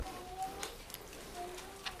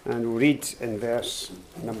And we'll read in verse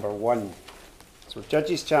number 1. So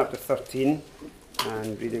Judges chapter 13,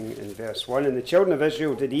 and reading in verse 1. And the children of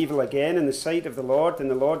Israel did evil again in the sight of the Lord, and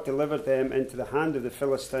the Lord delivered them into the hand of the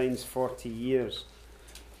Philistines 40 years.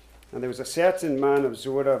 And there was a certain man of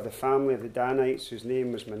Zorah of the family of the Danites, whose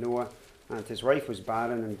name was Manoah, and his wife was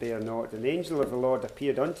barren and bare not. And the angel of the Lord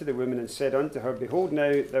appeared unto the woman and said unto her, Behold,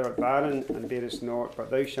 now thou art barren and bearest not, but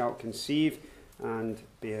thou shalt conceive and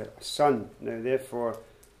bear a son. Now therefore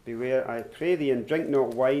beware, I pray thee, and drink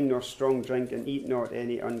not wine nor strong drink, and eat not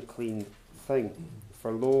any unclean thing.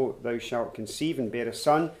 For lo, thou shalt conceive and bear a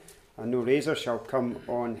son, and no razor shall come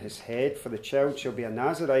on his head, for the child shall be a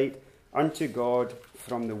Nazarite unto God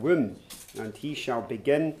from the womb, and he shall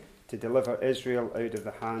begin to deliver Israel out of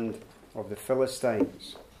the hand of the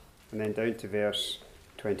Philistines. And then down to verse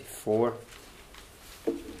 24.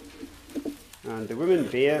 And the woman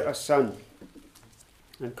bare a son,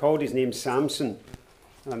 and called his name Samson.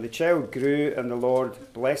 And the child grew, and the Lord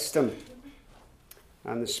blessed him.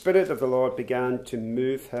 And the Spirit of the Lord began to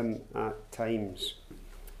move him at times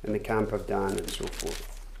in the camp of Dan, and so forth.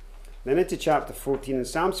 Then into chapter 14, and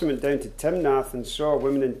Samson went down to Timnath, and saw a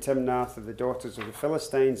woman in Timnath of the daughters of the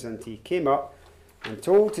Philistines, and he came up and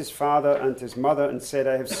told his father and his mother, and said,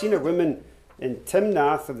 I have seen a woman in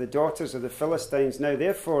Timnath of the daughters of the Philistines, now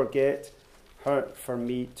therefore get her for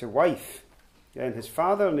me to wife. And his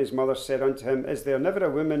father and his mother said unto him, Is there never a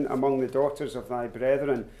woman among the daughters of thy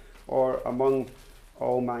brethren, or among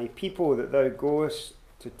all my people, that thou goest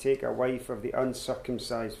to take a wife of the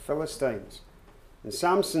uncircumcised Philistines? And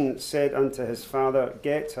Samson said unto his father,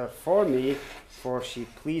 Get her for me, for she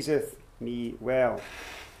pleaseth me well.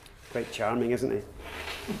 Quite charming, isn't he?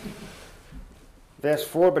 Verse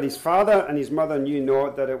 4, But his father and his mother knew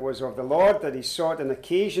not that it was of the Lord that he sought an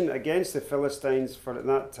occasion against the Philistines, for at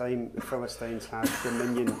that time the Philistines had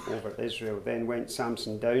dominion over Israel. Then went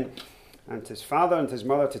Samson down, and his father and his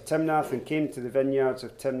mother, to Timnath, and came to the vineyards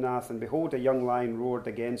of Timnath, and behold, a young lion roared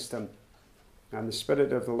against him. And the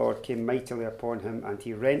Spirit of the Lord came mightily upon him, and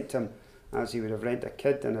he rent him as he would have rent a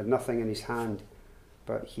kid, and had nothing in his hand.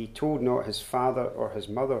 But he told not his father or his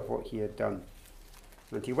mother what he had done.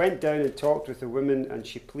 And he went down and talked with the woman, and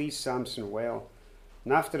she pleased Samson well.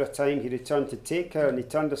 And after a time he returned to take her, and he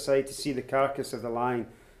turned aside to see the carcass of the lion.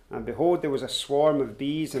 And behold, there was a swarm of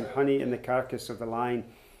bees and honey in the carcass of the lion.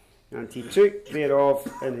 And he took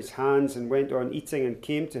thereof in his hands, and went on eating, and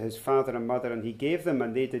came to his father and mother, and he gave them,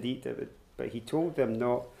 and they did eat it. But he told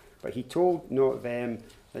not them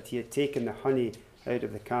that he had taken the honey out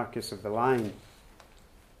of the carcass of the lion.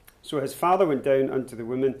 So his father went down unto the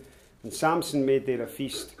woman, and Samson made there a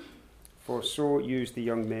feast, for so used the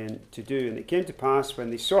young men to do. And it came to pass, when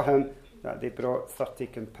they saw him, that they brought 30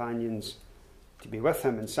 companions to be with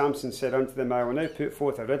him. And Samson said unto them, I will now put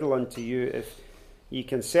forth a riddle unto you. If ye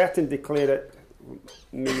can certain declare it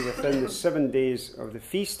me within the 7 days of the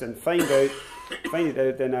feast, and find it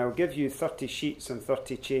out, then I will give you 30 sheets and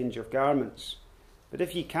 30 change of garments. But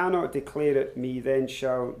if ye cannot declare it me, then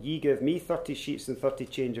shall ye give me 30 sheets and 30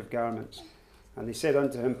 change of garments. And they said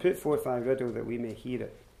unto him, Put forth thy riddle, that we may hear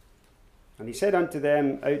it. And he said unto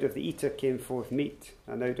them, Out of the eater came forth meat,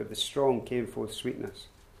 and out of the strong came forth sweetness.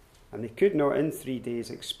 And they could not in 3 days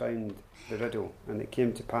expound the riddle. And it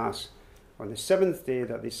came to pass on the 7th day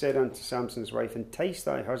that they said unto Samson's wife, Entice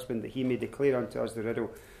thy husband, that he may declare unto us the riddle,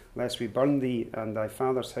 lest we burn thee and thy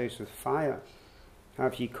father's house with fire.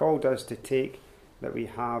 Have ye called us to take that we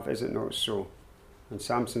have, is it not so? And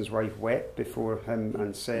Samson's wife wept before him,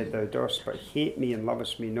 and said, Thou dost but hate me, and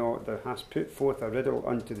lovest me not. Thou hast put forth a riddle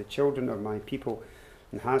unto the children of my people,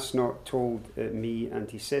 and hast not told it me. And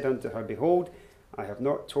he said unto her, Behold, I have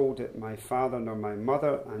not told it my father nor my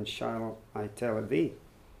mother, and shall I tell it thee?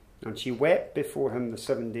 And she wept before him the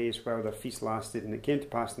 7 days while their feast lasted. And it came to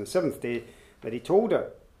pass on the 7th day that he told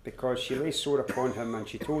her, because she lay sore upon him, and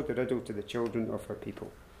she told the riddle to the children of her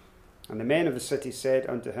people. And the men of the city said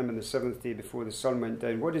unto him on the 7th day before the sun went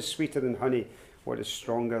down, What is sweeter than honey? What is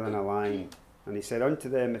stronger than a lion? And he said unto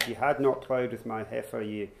them, If ye had not ploughed with my heifer,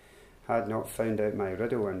 ye had not found out my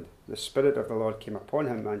riddle. And the Spirit of the Lord came upon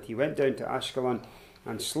him, and he went down to Ashkelon,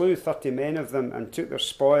 and slew 30 men of them, and took their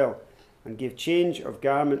spoil, and gave change of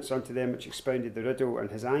garments unto them which expounded the riddle. And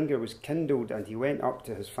his anger was kindled, and he went up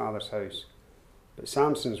to his father's house. But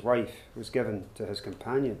Samson's wife was given to his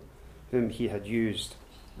companion, whom he had used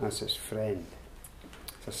as his friend.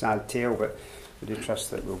 It's a sad tale, but we do trust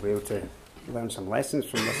that we'll be able to learn some lessons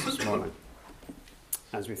from this morning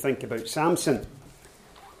as we think about Samson.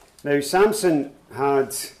 Now, Samson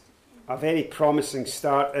had a very promising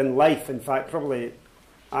start in life. In fact, probably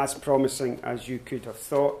as promising as you could have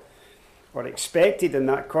thought. or expected in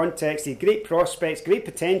that context. He had great prospects, great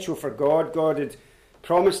potential for God. God had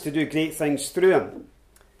promised to do great things through him.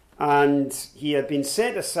 And he had been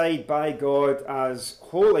set aside by God as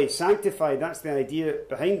holy, sanctified, that's the idea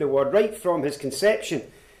behind the word, right from his conception,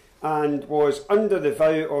 and was under the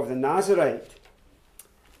vow of the Nazarite.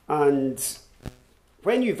 And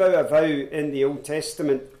when you vow a vow in the Old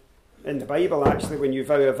Testament, in the Bible actually, when you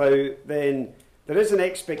vow a vow, then there is an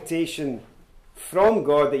expectation from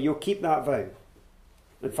God that you'll keep that vow.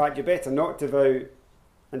 In fact, you're better not to vow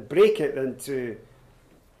and break it than to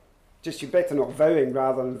you're better not vowing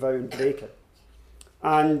rather than vow and break it.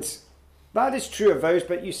 And that is true of vows,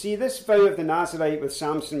 but you see, this vow of the Nazarite with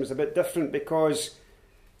Samson was a bit different, because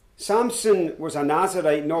Samson was a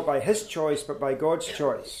Nazarite not by his choice but by God's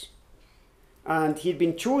choice. And he'd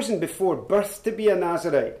been chosen before birth to be a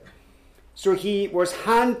Nazarite. So he was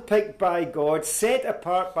handpicked by God, set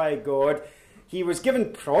apart by God. He was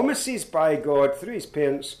given promises by God through his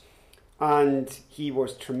parents, and he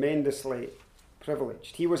was tremendously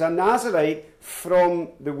privileged. He was a Nazarite from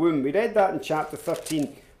the womb. We read that in chapter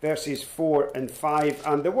 13, verses 4 and 5.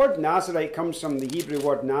 And the word Nazarite comes from the Hebrew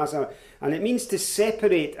word Nazar, and it means to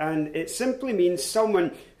separate, and it simply means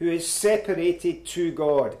someone who is separated to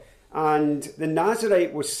God. And the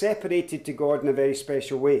Nazarite was separated to God in a very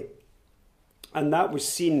special way. And that was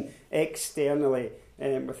seen externally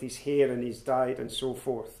with his hair and his diet and so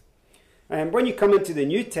forth. When you come into the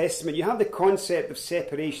New Testament, you have the concept of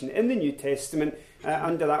separation in the New Testament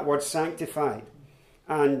under that word sanctified.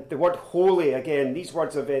 And the word holy, again, these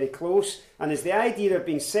words are very close. And it's the idea of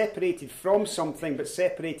being separated from something, but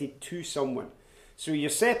separated to someone. So you're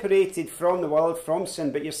separated from the world, from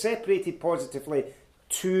sin, but you're separated positively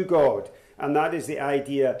to God. And that is the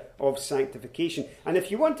idea of sanctification. And if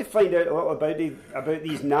you want to find out a little about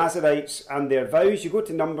these Nazarites and their vows, you go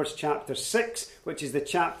to Numbers chapter 6, which is the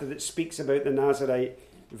chapter that speaks about the Nazarite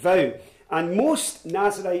vow. And most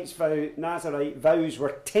Nazarite vows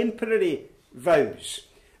were temporary vows.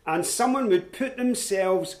 And someone would put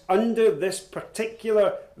themselves under this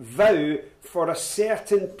particular vow for a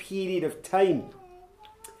certain period of time.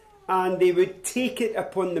 And they would take it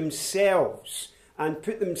upon themselves and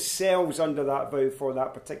put themselves under that vow for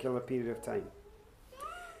that particular period of time.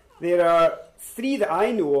 There are three that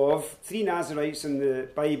I know of, three Nazarites in the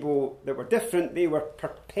Bible that were different. They were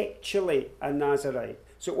perpetually a Nazarite.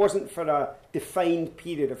 So it wasn't for a defined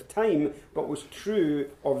period of time, but was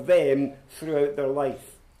true of them throughout their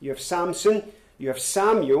life. You have Samson, you have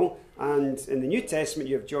Samuel, and in the New Testament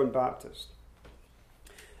you have John Baptist.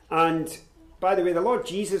 And by the way, the Lord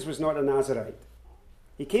Jesus was not a Nazarite.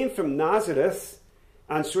 He came from Nazareth,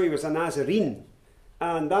 and so he was a Nazarene.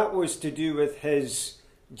 And that was to do with his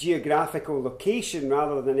geographical location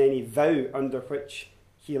rather than any vow under which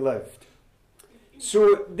he lived.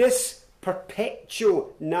 So this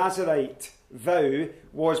perpetual Nazarite vow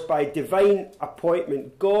was by divine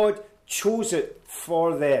appointment. God chose it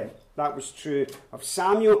for them. That was true of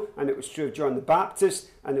Samuel, and it was true of John the Baptist,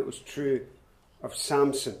 and it was true of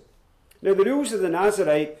Samson. Now the rules of the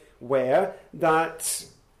Nazarite were that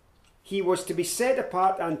he was to be set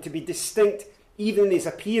apart and to be distinct even in his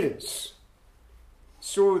appearance.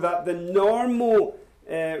 So that the normal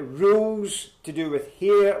rules to do with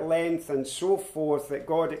hair length and so forth that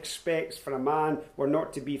God expects for a man were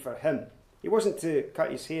not to be for him. He wasn't to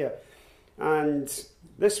cut his hair. And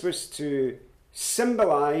this was to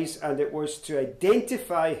symbolise, and it was to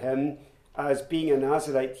identify him as being a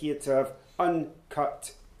Nazarite. He had to have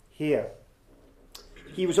uncut hair.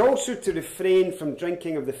 He was also to refrain from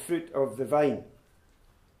drinking of the fruit of the vine.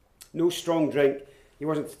 No strong drink. He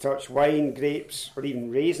wasn't to touch wine, grapes, or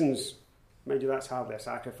even raisins. Mind you, that's hardly a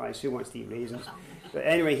sacrifice. Who wants to eat raisins? But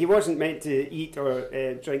anyway, he wasn't meant to eat or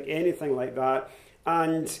drink anything like that.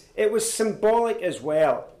 And it was symbolic as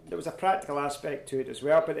well. There was a practical aspect to it as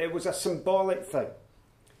well, but it was a symbolic thing.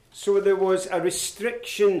 So there was a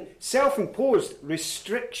restriction, self-imposed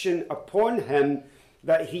restriction upon him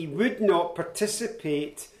that he would not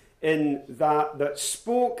participate in that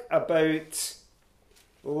spoke about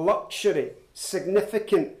luxury,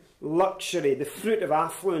 significant luxury, the fruit of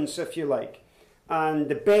affluence, if you like, and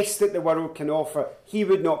the best that the world can offer. He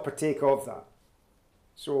would not partake of that.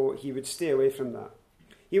 So he would stay away from that.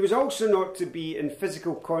 He was also not to be in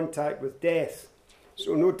physical contact with death.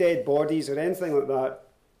 So no dead bodies or anything like that.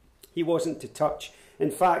 He wasn't to touch. In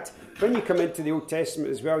fact, when you come into the Old Testament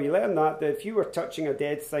as well, you learn that if you were touching a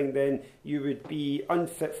dead thing, then you would be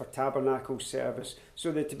unfit for tabernacle service.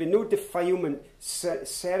 So there to be no defilement,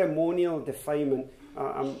 ceremonial defilement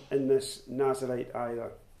in this Nazarite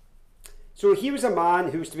either. So he was a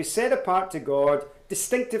man who was to be set apart to God,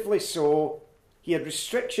 distinctively so, He had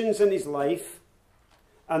restrictions in his life,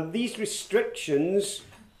 and these restrictions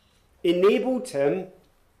enabled him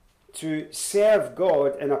to serve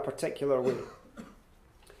God in a particular way.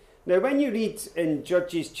 Now, when you read in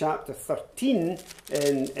Judges chapter 13,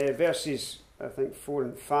 in verses, I think, 4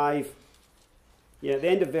 and 5, at the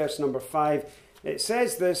end of verse number 5, it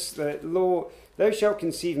says this, that, Lo, thou shalt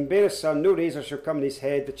conceive and bear a son, no razor shall come on his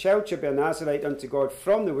head, the child shall be a Nazarite unto God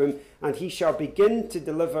from the womb, and he shall begin to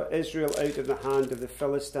deliver Israel out of the hand of the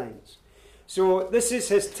Philistines. So this is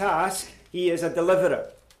his task. He is a deliverer.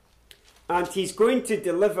 And he's going to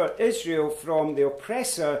deliver Israel from the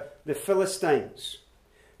oppressor, the Philistines.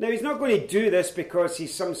 Now, he's not going to do this because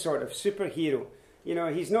he's some sort of superhero. You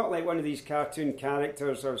know, he's not like one of these cartoon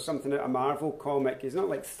characters or something out of a Marvel comic. He's not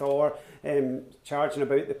like Thor charging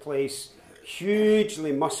about the place,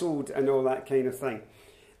 hugely muscled and all that kind of thing.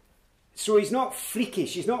 So he's not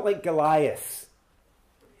freakish. He's not like Goliath.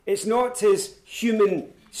 It's not his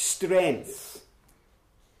human strength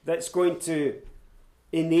that's going to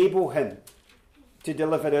enable him to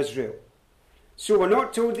deliver Israel. So we're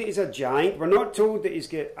not told that he's a giant. We're not told that he's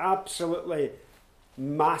got absolutely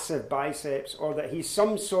massive biceps or that he's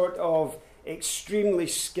some sort of extremely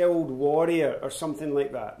skilled warrior or something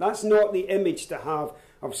like that. That's not the image to have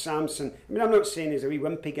of Samson. I mean, I'm not saying he's a wee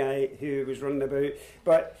wimpy guy who was running about,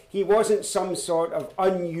 but he wasn't some sort of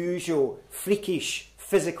unusual, freakish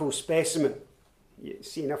physical specimen. You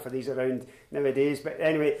see enough of these around nowadays. But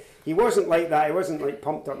anyway, he wasn't like that. He wasn't like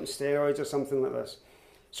pumped up in steroids or something like this.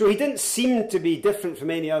 So he didn't seem to be different from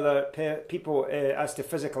any other people as to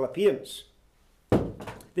physical appearance.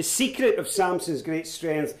 The secret of Samson's great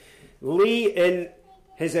strength lay in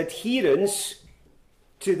his adherence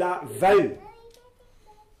to that vow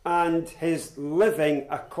and his living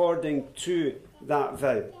according to that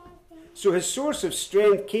vow. So his source of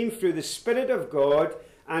strength came through the Spirit of God,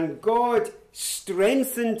 and God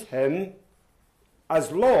strengthened him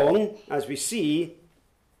as long, as we see,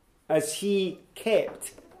 as he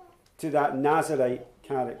kept to that Nazarite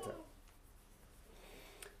character.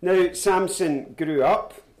 Now, Samson grew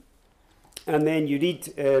up, and then you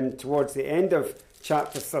read towards the end of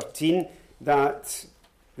chapter 13 that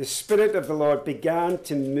the Spirit of the Lord began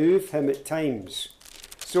to move him at times.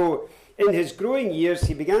 So, in his growing years,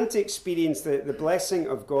 he began to experience the blessing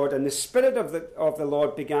of God, and the Spirit of the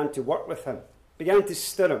Lord began to work with him, began to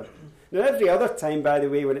stir him. Now, every other time, by the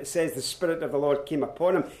way, when it says the Spirit of the Lord came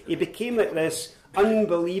upon him, he became like this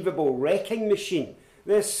unbelievable wrecking machine,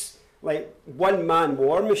 this like one-man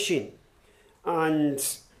war machine. And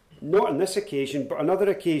not on this occasion, but on other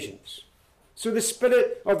occasions. So the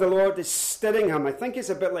Spirit of the Lord is stirring him. I think it's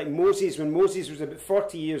a bit like Moses. When Moses was about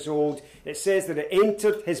 40 years old, it says that it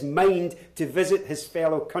entered his mind to visit his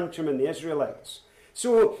fellow countrymen, the Israelites.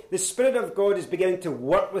 So the Spirit of God is beginning to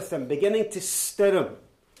work with him, beginning to stir him.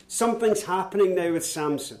 Something's happening now with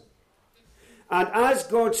Samson. And as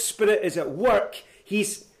God's Spirit is at work,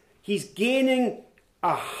 he's gaining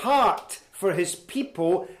a heart for his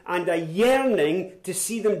people and a yearning to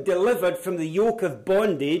see them delivered from the yoke of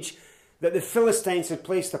bondage that the Philistines had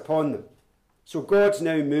placed upon them. So God's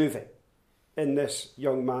now moving in this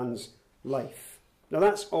young man's life. Now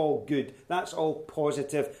that's all good. That's all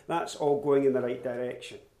positive. That's all going in the right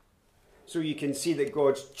direction. So you can see that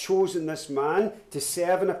God's chosen this man to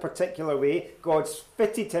serve in a particular way. God's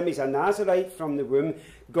fitted him. He's a Nazarite from the womb.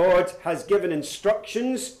 God has given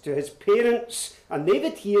instructions to his parents, and they've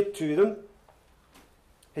adhered to them.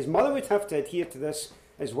 His mother would have to adhere to this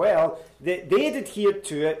as well. They'd adhered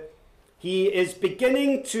to it. He is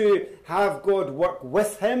beginning to have God work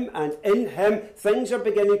with him and in him. Things are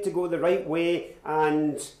beginning to go the right way,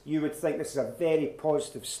 and you would think this is a very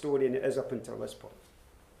positive story, and it is up until this point.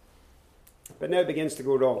 But now it begins to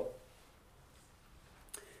go wrong.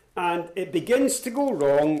 And it begins to go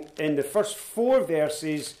wrong in the first 4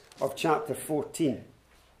 verses of chapter 14,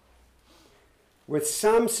 with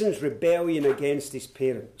Samson's rebellion against his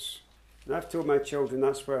parents. And I've told my children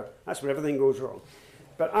that's where everything goes wrong.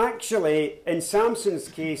 But actually, in Samson's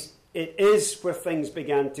case, it is where things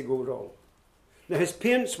began to go wrong. Now, his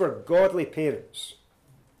parents were godly parents,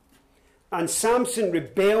 and Samson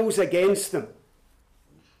rebels against them.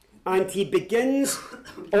 And he begins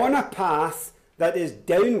on a path that is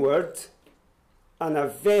downward and a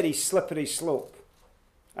very slippery slope.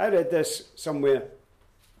 I read this somewhere.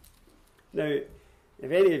 Now,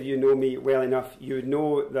 if any of you know me well enough, you would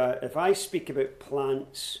know that if I speak about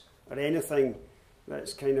plants or anything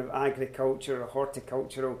that's kind of agriculture or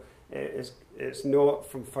horticultural, it's not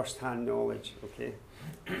from first-hand knowledge, okay,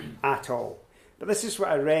 at all. But this is what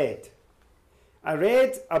I read. I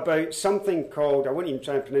read about something called, I won't even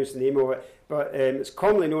try and pronounce the name of it, but it's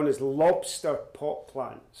commonly known as lobster pot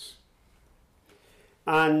plants.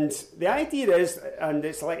 And the idea is, and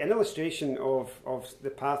it's like an illustration of the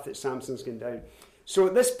path that Samson's gone down. So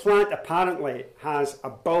this plant apparently has a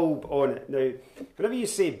bulb on it. Now, whenever you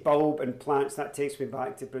say bulb and plants, that takes me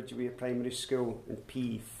back to Bridgeway Primary School in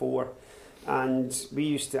P4. And we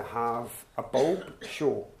used to have a bulb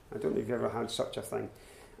show. I don't know if you've ever had such a thing.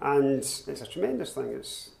 And it's a tremendous thing.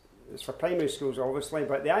 It's for primary schools, obviously.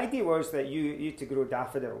 But the idea was that you used to grow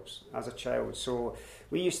daffodils as a child. So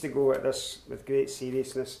we used to go at this with great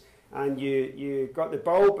seriousness. And you got the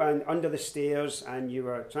bulb and under the stairs, and you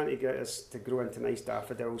were trying to get us to grow into nice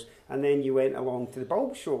daffodils. And then you went along to the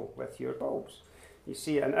bulb show with your bulbs. You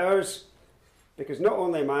see, and ours, because not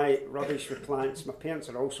only am I rubbish with plants, my parents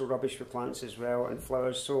are also rubbish with plants as well, and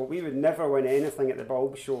flowers. So we would never win anything at the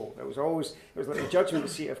bulb show. It was like the judgment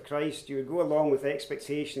seat of Christ. You would go along with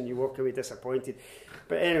expectation, and you walk away disappointed.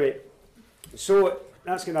 But anyway, so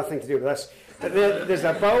that's got nothing to do with this. But there's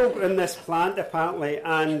a bulb in this plant apparently,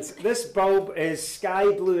 and this bulb is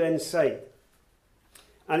sky blue inside.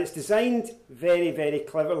 And it's designed very, very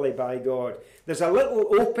cleverly by God. There's a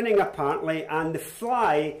little opening apparently, and the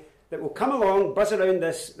fly that will come along, buzz around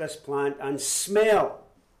this plant and smell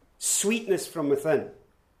sweetness from within.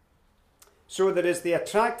 So there is the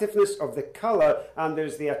attractiveness of the colour, and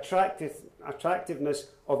there's the attractiveness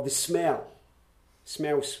of the smell.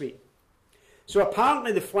 Smells sweet. So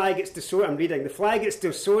apparently the fly gets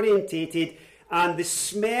disorientated, and the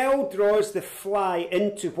smell draws the fly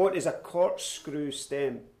into what is a corkscrew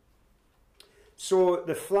stem. So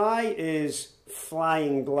the fly is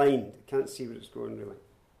flying blind. Can't see where it's going really.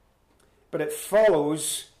 But it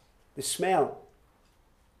follows the smell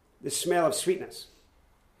of sweetness.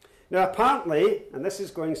 Now apparently, and this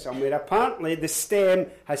is going somewhere, apparently the stem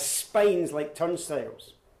has spines like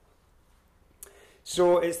turnstiles.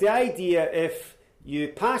 So it's the idea, if you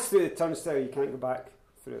pass through the turnstile, you can't go back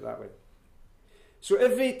through it that way. So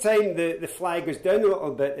every time the fly goes down a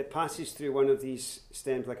little bit, it passes through one of these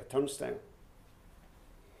stems like a turnstile.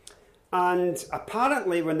 And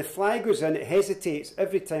apparently when the fly goes in, it hesitates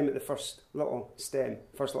every time at the first little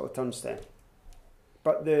turn stem.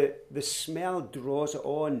 But the smell draws it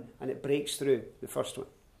on, and it breaks through the first one.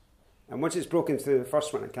 And once it's broken through the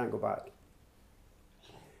first one, it can't go back.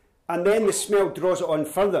 And then the smell draws it on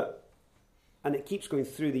further, and it keeps going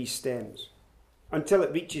through these stems until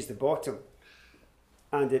it reaches the bottom,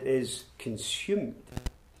 and it is consumed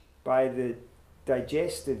by the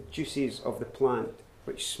digestive juices of the plant,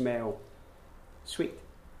 which smell sweet,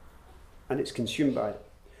 and it's consumed by it.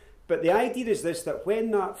 But the idea is this, that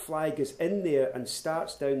when that fly goes in there and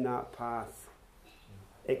starts down that path,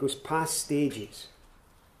 it goes past stages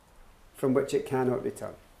from which it cannot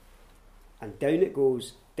return. And down it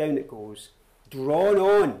goes, drawn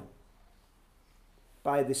on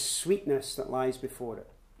by the sweetness that lies before it,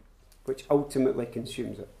 which ultimately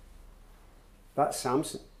consumes it. That's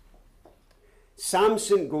Samson.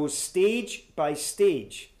 Samson goes stage by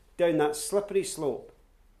stage down that slippery slope,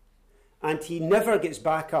 and he never gets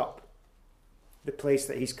back up the place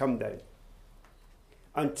that he's come down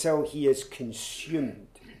until he is consumed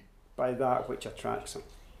by that which attracts him.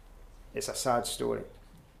 It's a sad story,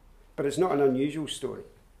 but it's not an unusual story.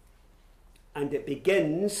 And it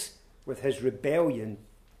begins with his rebellion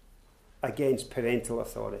against parental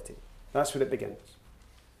authority. That's where it begins.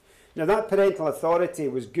 Now that parental authority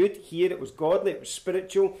was good here, it was godly, it was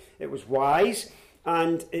spiritual, it was wise,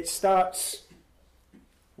 and it starts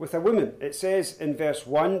with a woman. It says in verse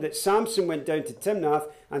 1 that Samson went down to Timnath,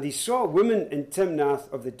 and he saw a woman in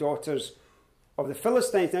Timnath of the daughters of the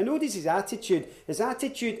Philistines. Now notice his attitude. His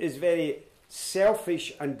attitude is very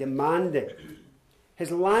selfish and demanding. His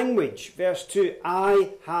language, verse 2,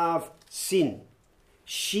 I have seen.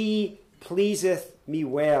 She pleaseth me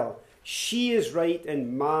well. She is right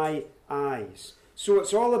in my eyes. So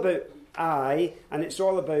it's all about I, and it's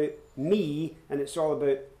all about me, and it's all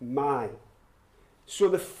about my. So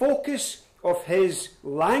the focus of his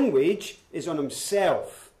language is on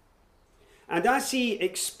himself. And as he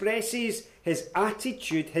expresses his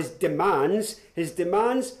attitude, his demands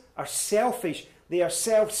are selfish. They are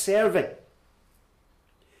self-serving.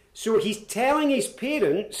 So he's telling his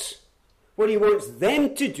parents what he wants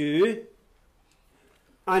them to do,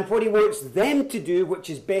 and what he wants them to do, which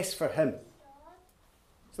is best for him.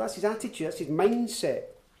 So that's his attitude, that's his mindset.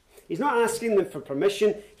 He's not asking them for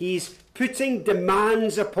permission, he's putting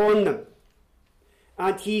demands upon them.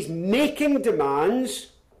 And he's making demands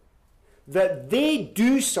that they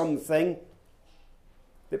do something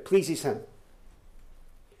that pleases him.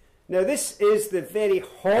 Now this is the very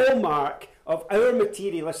hallmark of our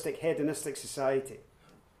materialistic, hedonistic society,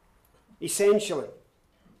 essentially,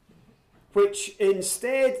 which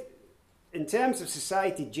instead, in terms of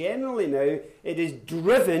society generally now, it is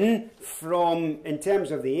driven from, in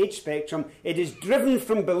terms of the age spectrum, it is driven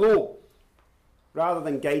from below rather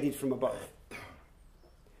than guided from above.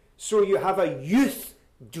 So you have a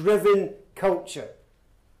youth-driven culture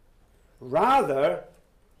rather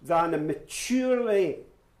than a maturely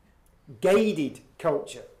guided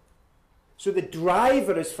culture. So the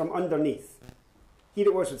driver is from underneath. Here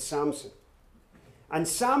it was with Samson. And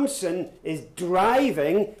Samson is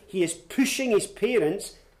driving, he is pushing his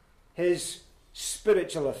parents, his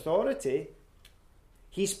spiritual authority.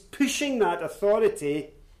 He's pushing that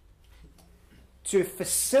authority to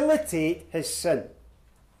facilitate his sin.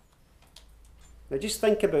 Now just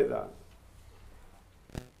think about that.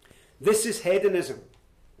 This is hedonism.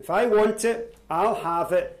 If I want it, I'll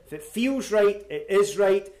have it. If it feels right, it is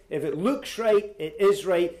right. If it looks right, it is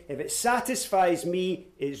right. If it satisfies me,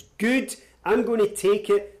 it's good. I'm going to take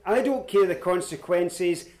it. I don't care the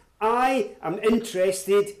consequences. I am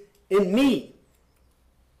interested in me.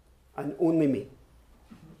 And only me.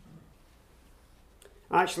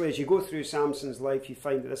 Actually, as you go through Samson's life, you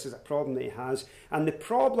find that this is a problem that he has. And the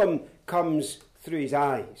problem comes through his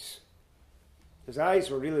eyes. His eyes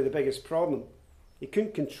were really the biggest problem. He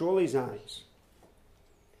couldn't control his eyes.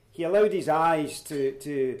 He allowed his eyes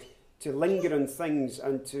to linger on things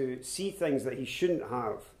and to see things that he shouldn't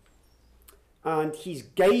have. And he's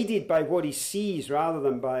guided by what he sees rather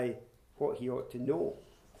than by what he ought to know.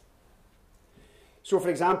 So, for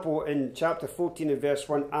example, in chapter 14 and verse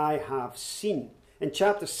 1, I have seen. In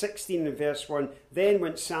chapter 16 and verse 1, then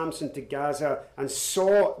went Samson to Gaza and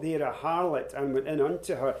saw there a harlot and went in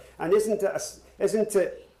unto her. And isn't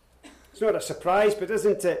it, it's not a surprise, but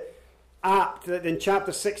isn't it apt that in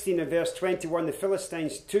chapter 16 and verse 21, the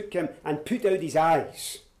Philistines took him and put out his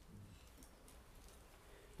eyes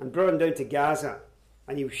and brought him down to Gaza.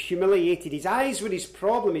 And he was humiliated. His eyes were his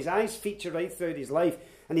problem. His eyes feature right throughout his life.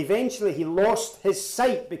 And eventually he lost his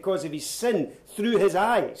sight because of his sin through his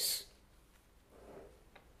eyes.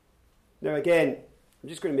 Now again, I'm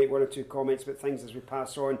just going to make one or two comments about things as we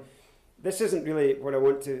pass on. This isn't really what I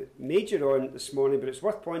want to major on this morning, but it's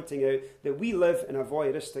worth pointing out that we live in a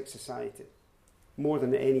voyeuristic society more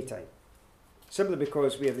than at any time, simply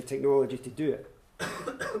because we have the technology to do it.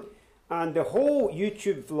 And the whole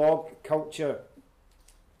YouTube vlog culture,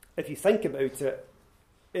 if you think about it,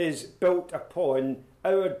 is built upon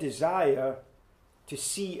our desire to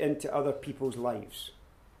see into other people's lives.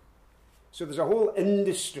 So there's a whole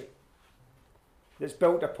industry that's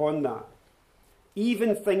built upon that.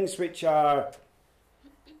 Even things which are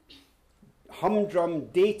humdrum,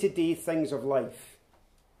 day-to-day things of life.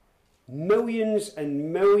 Millions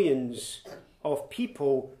and millions of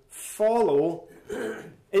people follow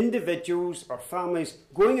individuals or families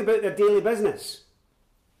going about their daily business.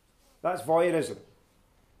 That's voyeurism.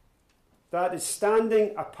 That is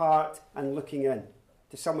standing apart and looking in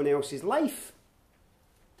to someone else's life.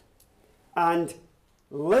 And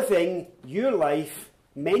living your life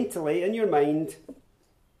mentally in your mind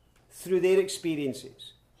through their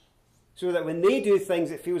experiences. So that when they do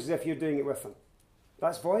things, it feels as if you're doing it with them.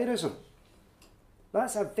 That's voyeurism.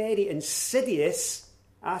 That's a very insidious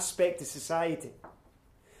aspect of society.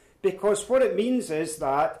 Because what it means is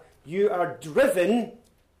that you are driven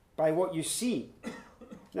by what you see.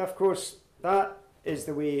 Now, of course, that is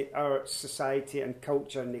the way our society and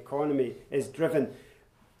culture and economy is driven.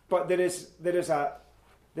 But there is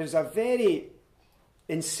a very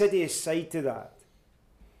insidious side to that.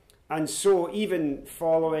 And so even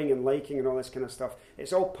following and liking and all this kind of stuff,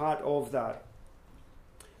 it's all part of that.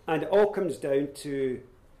 And it all comes down to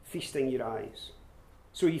feasting your eyes.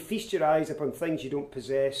 So you feast your eyes upon things you don't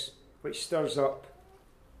possess, which stirs up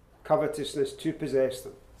covetousness to possess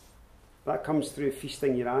them. That comes through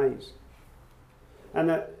feasting your eyes. And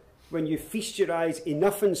that when you feast your eyes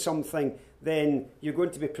enough on something, then you're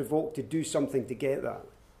going to be provoked to do something to get that,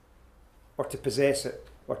 or to possess it,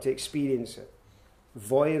 or to experience it.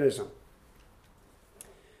 Voyeurism.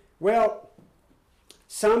 Well,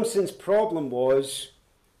 Samson's problem was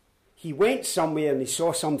he went somewhere and he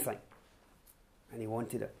saw something, and he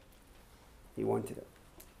wanted it. He wanted it.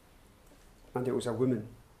 And it was a woman.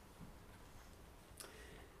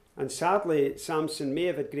 And sadly, Samson may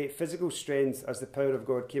have had great physical strength as the power of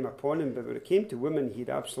God came upon him, but when it came to women, he had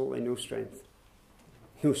absolutely no strength.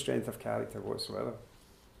 No strength of character whatsoever.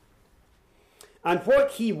 And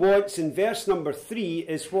what he wants in verse number 3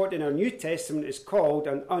 is what in our New Testament is called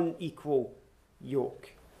an unequal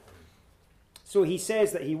yoke. So he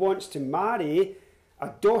says that he wants to marry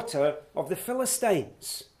a daughter of the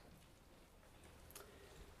Philistines.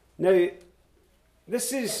 Now,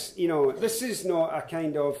 this is not a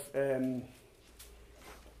kind of,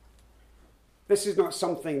 this is not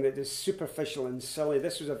something that is superficial and silly.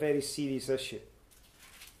 This was a very serious issue.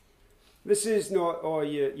 This is not,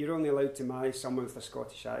 you're only allowed to marry someone with a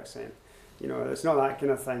Scottish accent. It's not that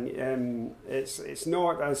kind of thing. It's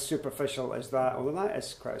not as superficial as that, although that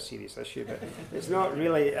is quite a serious issue, but it's not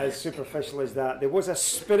really as superficial as that. There was a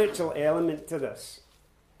spiritual element to this.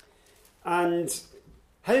 And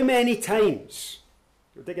how many times,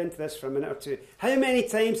 we'll dig into this for a minute or two, how many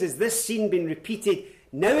times has this scene been repeated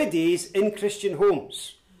nowadays in Christian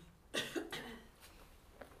homes?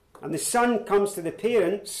 And the son comes to the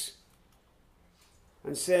parents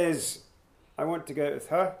and says, I want to go out with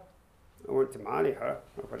her, I want to marry her,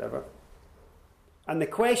 or whatever. And the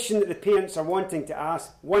question that the parents are wanting to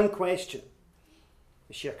ask, one question,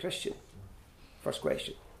 is she a Christian? First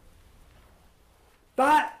question.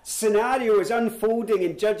 That scenario is unfolding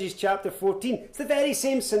in Judges chapter 14. It's the very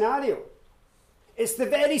same scenario. It's the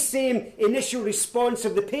very same initial response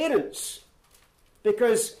of the parents.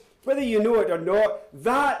 Because whether you know it or not,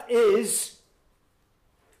 that is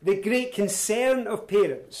the great concern of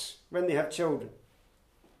parents when they have children.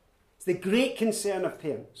 It's the great concern of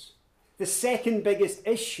parents. The second biggest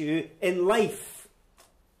issue in life.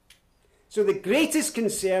 So the greatest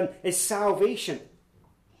concern is salvation.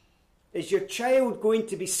 Is your child going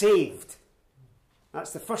to be saved?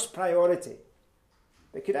 That's the first priority.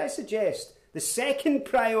 But could I suggest the second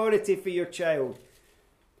priority for your child?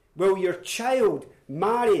 Will your child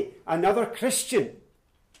marry another Christian?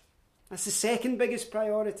 That's the second biggest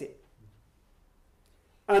priority.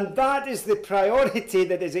 And that is the priority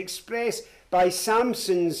that is expressed by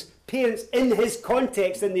Samson's parents in his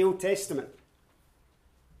context in the Old Testament.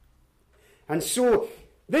 And so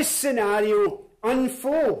this scenario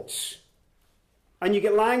unfolds. And you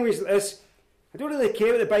get language like this. I don't really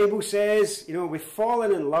care what the Bible says. We've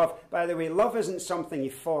fallen in love. By the way, love isn't something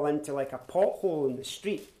you fall into like a pothole in the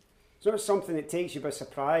street. It's not something that takes you by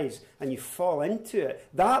surprise and you fall into it.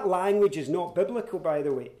 That language is not biblical, by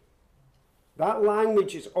the way. That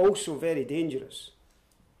language is also very dangerous.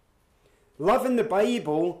 Love in the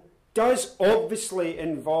Bible does obviously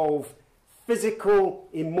involve physical,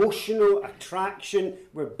 emotional attraction.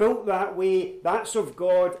 We're built that way. That's of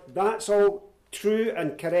God. That's all true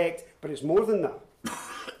and correct, but it's more than that.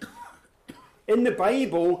 In the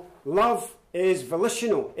Bible, love is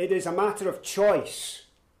volitional. It is a matter of choice.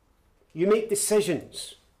 You make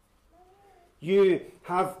decisions. You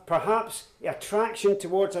have perhaps attraction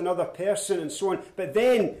towards another person and so on, but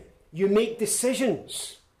then you make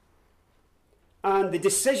decisions. And the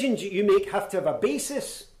decisions you make have to have a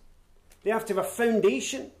basis. They have to have a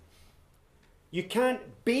foundation. You can't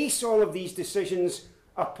base all of these decisions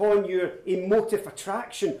upon your emotive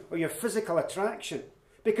attraction or your physical attraction.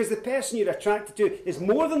 Because the person you're attracted to is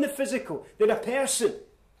more than the physical. They're a person.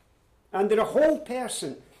 And they're a whole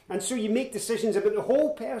person. And so you make decisions about the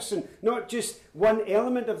whole person, not just one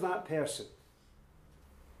element of that person.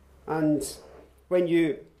 And when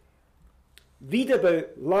you read about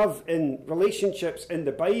love in relationships in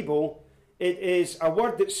the Bible, it is a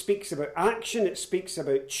word that speaks about action, it speaks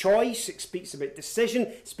about choice, it speaks about decision,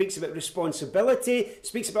 it speaks about responsibility, it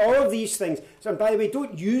speaks about all of these things. So, and by the way,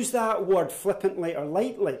 don't use that word flippantly or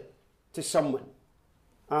lightly to someone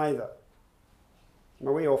either.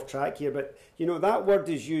 I'm way off track here, but that word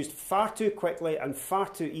is used far too quickly and far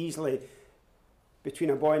too easily between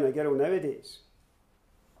a boy and a girl nowadays.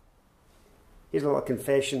 Here's a little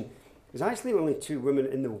confession. There's actually only 2 women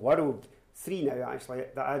in the world, 3 now actually,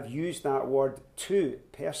 that I've used that word to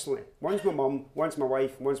personally. One's my mum, one's my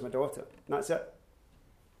wife, and one's my daughter. And that's it.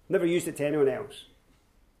 Never used it to anyone else.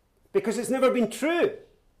 Because it's never been true.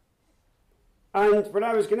 And when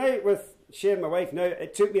I was going out with sharing my wife now,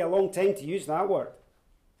 it took me a long time to use that word.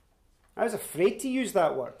 I was afraid to use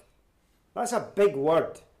that word. That's a big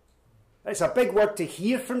word. It's a big word to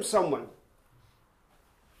hear from someone.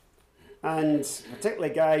 And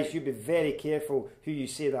particularly guys, you be very careful who you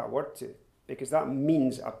say that word to, because that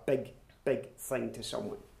means a big, big thing to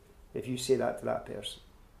someone if you say that to that person.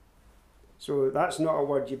 So that's not a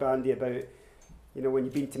word you bandy about, when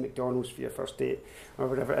you've been to McDonald's for your first date or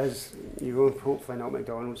whatever it is. You go, hopefully not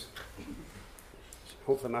McDonald's.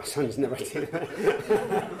 Hopefully my son's never done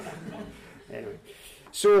it. Anyway,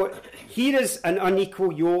 so here is an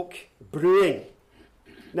unequal yoke brewing.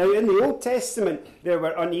 Now, in the Old Testament, there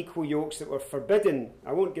were unequal yokes that were forbidden.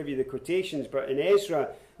 I won't give you the quotations, but in Ezra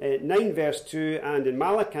 9 verse 2 and in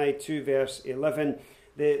Malachi 2 verse 11,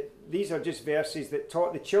 these are just verses that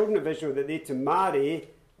taught the children of Israel that they to marry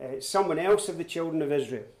someone else of the children of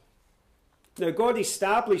Israel. Now, God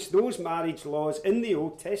established those marriage laws in the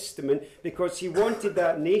Old Testament because he wanted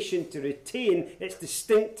that nation to retain its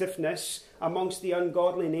distinctiveness amongst the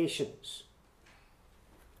ungodly nations.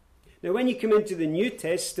 Now, when you come into the New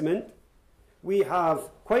Testament, we have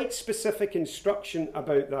quite specific instruction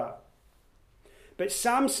about that. But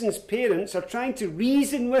Samson's parents are trying to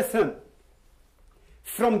reason with him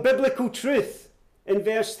from biblical truth. In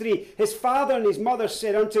verse 3, his father and his mother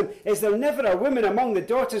said unto him, Is there never a woman among the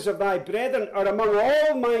daughters of thy brethren, or among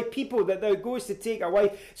all my people, that thou goest to take a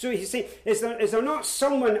wife? So he's saying, is there not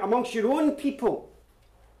someone amongst your own people?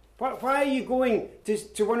 Why are you going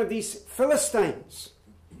to one of these Philistines?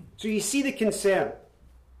 So you see the concern.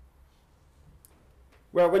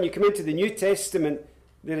 Well, when you come into the New Testament,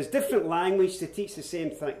 there is different language to teach the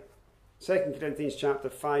same thing. 2 Corinthians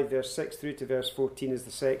chapter 5, verse 6 through to verse 14 is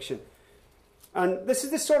the section. And this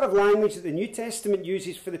is the sort of language that the New Testament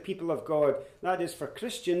uses for the people of God. That is, for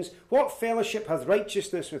Christians. What fellowship hath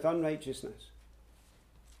righteousness with unrighteousness?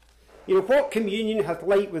 What communion hath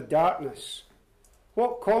light with darkness?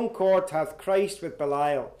 What concord hath Christ with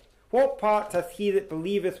Belial? What part hath he that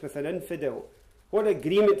believeth with an infidel? What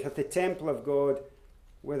agreement hath the temple of God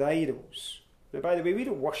with idols? Now, by the way, we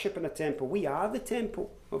don't worship in a temple. We are the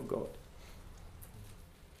temple of God.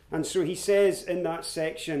 And so he says in that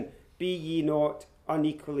section, Be ye not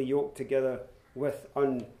unequally yoked together with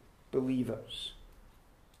unbelievers.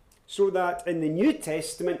 So that in the New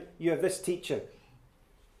Testament, you have this teaching.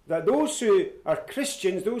 That those who are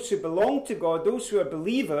Christians, those who belong to God, those who are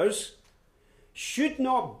believers, should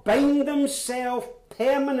not bind themselves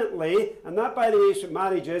permanently, and that, by the way, is what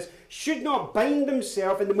marriage is, should not bind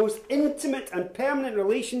themselves in the most intimate and permanent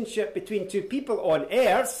relationship between two people on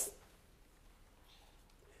earth,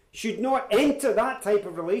 should not enter that type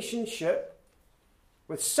of relationship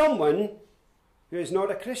with someone who is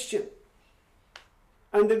not a Christian.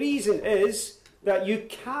 And the reason is that you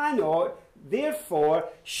cannot, therefore,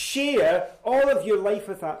 share all of your life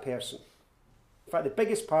with that person. In fact, the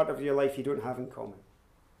biggest part of your life you don't have in common,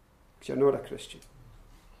 because you're not a Christian.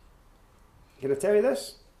 Can I tell you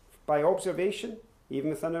this? By observation, even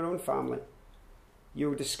within our own family,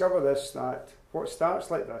 you'll discover this, that what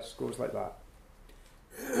starts like this goes like that.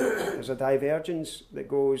 There's a divergence that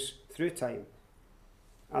goes through time.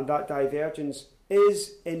 And that divergence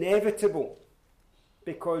is inevitable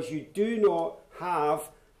because you do not have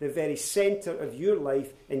the very centre of your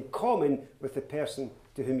life in common with the person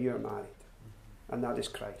to whom you are married. And that is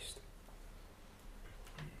Christ.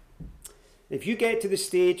 If you get to the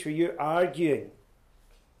stage where you're arguing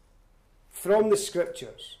from the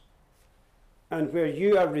Scriptures and where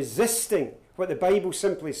you are resisting what the Bible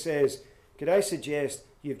simply says, could I suggest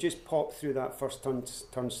you've just popped through that first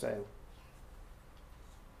turnstile?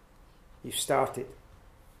 You've started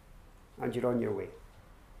and you're on your way.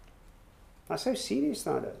 That's how serious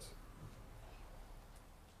that is.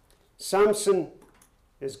 Samson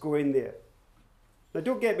is going there. Now,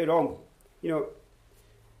 don't get me wrong.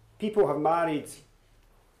 People have married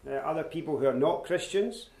other people who are not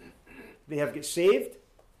Christians. They have got saved.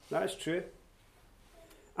 That is true.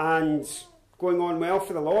 And going on well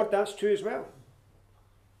for the Lord, that's true as well.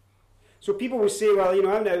 So people will say, well, I'm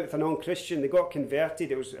out with a non-Christian. They got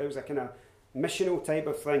converted. It was a kind of missional type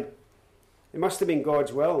of thing. It must have been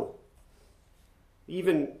God's will.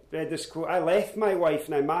 Even read this quote, I left my wife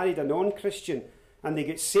and I married a non-Christian and they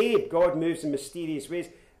get saved. God moves in mysterious ways.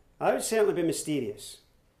 That would certainly be mysterious.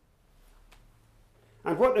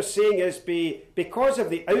 And what they're saying is because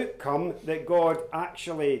of the outcome that God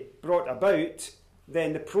actually brought about,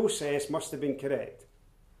 then the process must have been correct.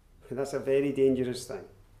 And that's a very dangerous thing.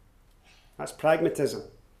 That's pragmatism.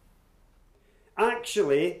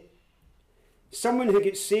 Actually, someone who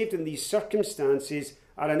gets saved in these circumstances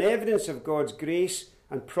are an evidence of God's grace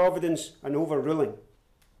and providence and overruling.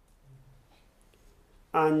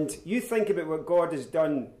 And you think about what God has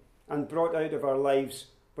done and brought out of our lives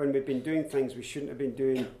when we've been doing things we shouldn't have been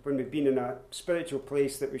doing, when we've been in a spiritual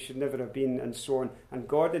place that we should never have been, and so on. And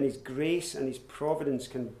God in his grace and his providence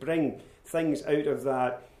can bring things out of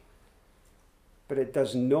that. But it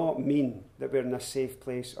does not mean that we're in a safe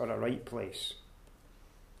place or a right place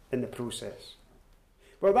in the process.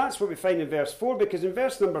 Well, that's what we find in verse 4, because in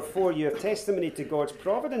verse number 4 you have testimony to God's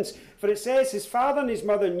providence. For it says, his father and his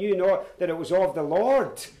mother knew not that it was of the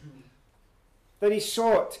Lord that he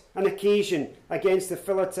sought an occasion against the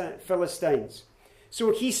Philistines.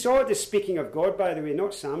 So he sought the speaking of God, by the way,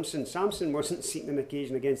 not Samson. Samson wasn't seeking an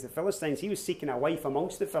occasion against the Philistines. He was seeking a wife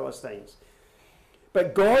amongst the Philistines.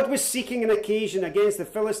 But God was seeking an occasion against the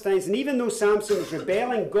Philistines, and even though Samson was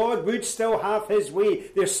rebelling, God would still have his way.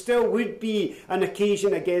 There still would be an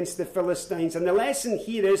occasion against the Philistines. And the lesson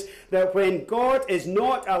here is that when God is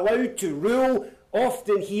not allowed to rule,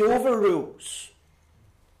 often he overrules.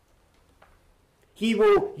 He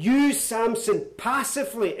will use Samson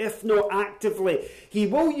passively, if not actively. He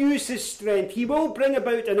will use his strength. He will bring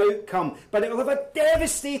about an outcome, but it will have a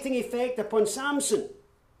devastating effect upon Samson.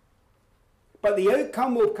 But the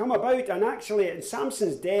outcome will come about, and actually in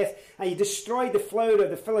Samson's death, and he destroyed the flower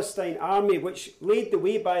of the Philistine army, which laid the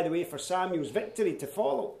way, by the way, for Samuel's victory to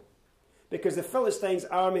follow. Because the Philistines'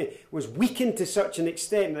 army was weakened to such an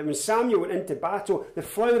extent that when Samuel went into battle, the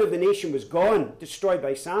flower of the nation was gone, destroyed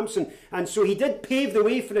by Samson. And so he did pave the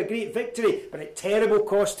way for a great victory, but at terrible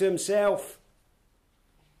cost to himself.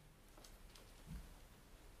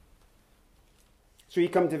 So you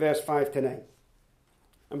come to verse 5 to 9.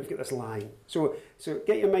 And we've got this line. So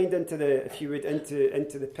get your mind into the, if you would,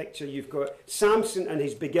 into the picture. You've got Samson and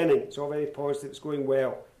his beginning. It's all very positive. It's going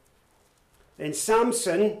well. Then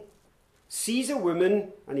Samson sees a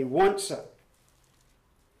woman and he wants her.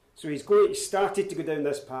 So he started to go down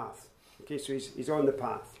this path. Okay, so he's on the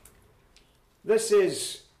path. This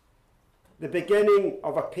is the beginning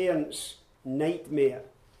of a parent's nightmare,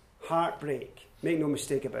 heartbreak. Make no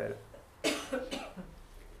mistake about it.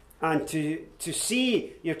 And to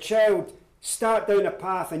see your child start down a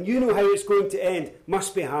path and you know how it's going to end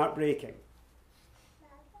must be heartbreaking.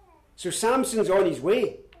 So Samson's on his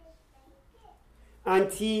way.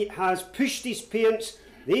 And he has pushed his parents.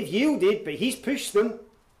 They've yielded, but he's pushed them.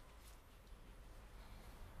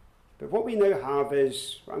 But what we now have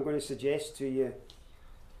is, what I'm going to suggest to you,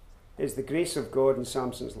 is the grace of God in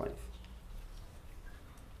Samson's life.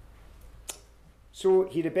 So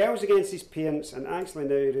he rebels against his parents and actually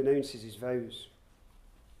now renounces his vows.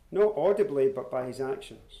 Not audibly, but by his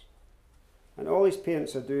actions. And all his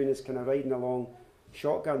parents are doing is kind of riding along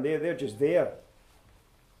shotgun. They're just there.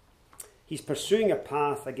 He's pursuing a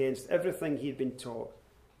path against everything he'd been taught,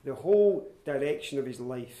 the whole direction of his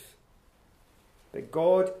life. But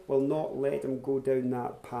God will not let him go down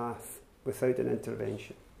that path without an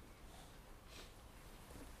intervention.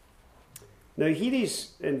 Now here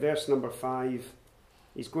he's in verse number 5.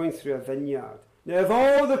 He's going through a vineyard. Now, of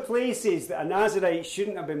all the places that a Nazarite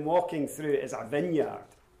shouldn't have been walking through is a vineyard.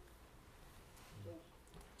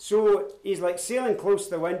 So he's like sailing close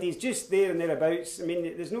to the wind. He's just there and thereabouts. I mean,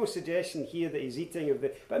 there's no suggestion here that he's eating of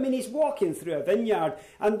the... But I mean, he's walking through a vineyard.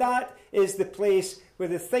 And that is the place where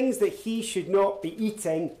the things that he should not be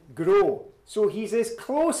eating grow. So he's as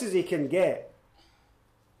close as he can get.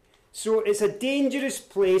 So it's a dangerous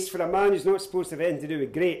place for a man who's not supposed to have anything to do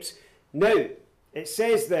with grapes. Now, it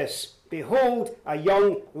says this, behold, a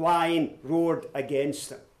young lion roared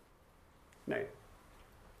against him. Now,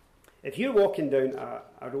 if you're walking down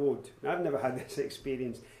a road, and I've never had this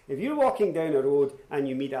experience, if you're walking down a road and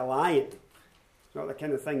you meet a lion, it's not the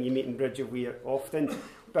kind of thing you meet in Bridge of Weir often,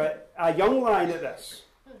 but a young lion at this,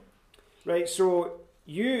 right, so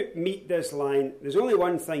you meet this lion, there's only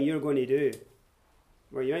one thing you're going to do.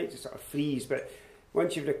 Well, you might just sort of freeze, but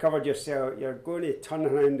once you've recovered yourself, you're going to turn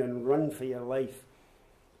around and run for your life.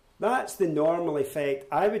 That's the normal effect,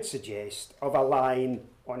 I would suggest, of a lion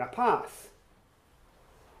on a path.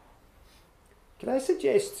 Can I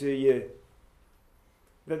suggest to you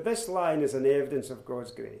that this lion is an evidence of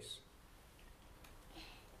God's grace?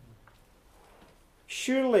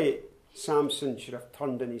 Surely Samson should have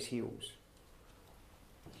turned on his heels.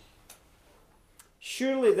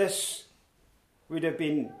 Surely this would have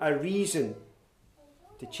been a reason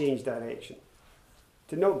to change direction,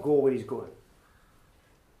 to not go where he's going.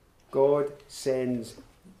 God sends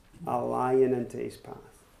a lion into his path.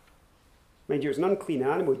 Mind you, it was an unclean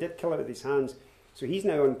animal. He did kill it with his hands, so he's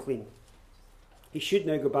now unclean. He should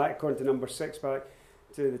now go back, according to number 6, back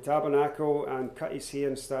to the tabernacle and cut his hair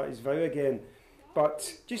and start his vow again.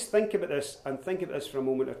 But just think about this, and think about this for a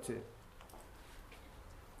moment or two.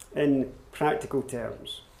 In practical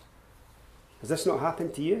terms, has this not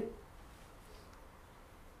happened to you?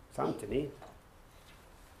 It's happened to me. It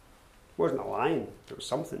wasn't a lion, it was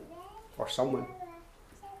something, or someone.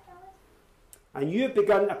 And you have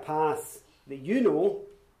begun a path that you know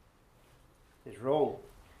is wrong.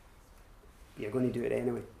 But you're going to do it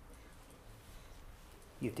anyway.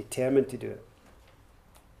 You're determined to do it.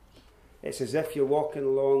 It's as if you're walking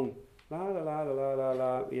along, la la la la la la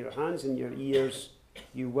la, with your hands in your ears.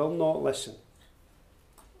 You will not listen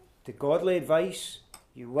to godly advice.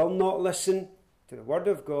 You will not listen to the word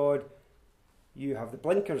of God. You have the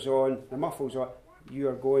blinkers on, the muffles on. You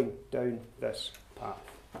are going down this path.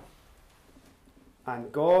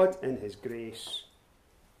 And God, in his grace,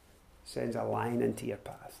 sends a lion into your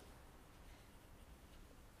path.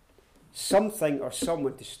 Something or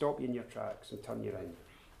someone to stop you in your tracks and turn you around.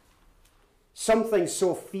 Something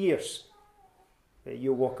so fierce that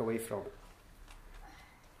you'll walk away from it.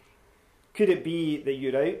 Could it be that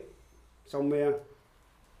you're out somewhere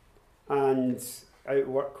and out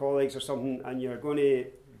work colleagues or something, and you're going to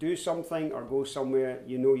do something or go somewhere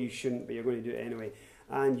you know you shouldn't, but you're going to do it anyway,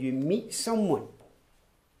 and you meet someone,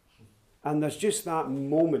 and there's just that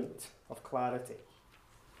moment of clarity.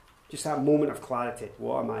 Just that moment of clarity.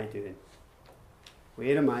 What am I doing?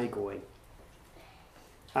 Where am I going?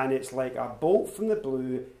 And it's like a bolt from the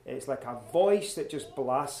blue. It's like a voice that just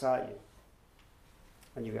blasts at you.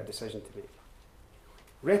 And you've got a decision to make.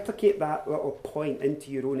 Replicate that little point into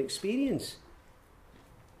your own experience.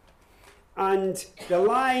 And the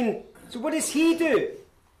lion, so what does he do?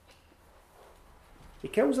 He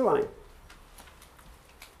kills the lion.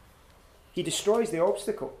 He destroys the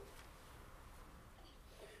obstacle.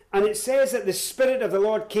 And it says that the Spirit of the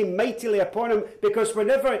Lord came mightily upon him, because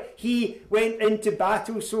whenever he went into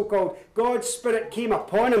battle, so-called, God's Spirit came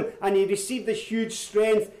upon him and he received this huge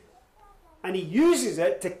strength, and he uses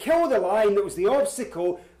it to kill the lion that was the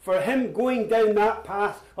obstacle for him going down that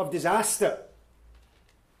path of disaster.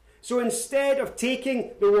 So instead of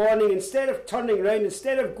taking the warning, instead of turning around,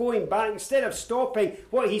 instead of going back, instead of stopping,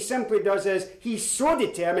 what he simply does is he's so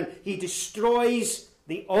determined, he destroys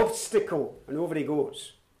the obstacle, and over he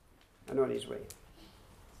goes and on his way.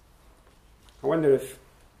 I wonder if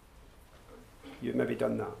you've maybe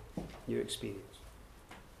done that in your experience.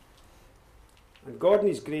 And God in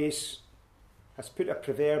his grace has put a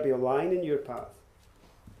proverbial lion in your path.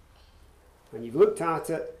 And you've looked at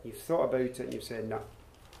it, you've thought about it, and you've said, no.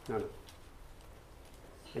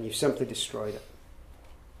 And you've simply destroyed it.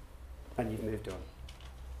 And you've moved on.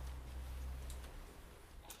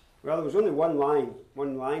 Well, there was only one line.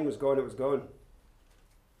 One line was gone, it was gone.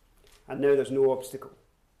 And now there's no obstacle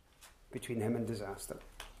between him and disaster.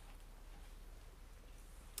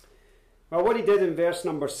 Well, what he did in verse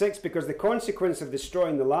number 6, because the consequence of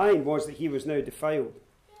destroying the lion was that he was now defiled.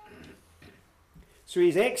 So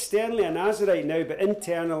he's externally a Nazarite now, but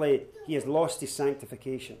internally he has lost his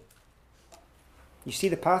sanctification. You see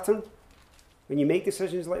the pattern when you make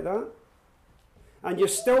decisions like that? And you're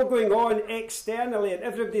still going on externally, and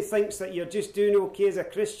everybody thinks that you're just doing okay as a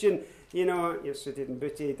Christian. You know, you're suited and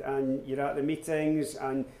booted, and you're at the meetings,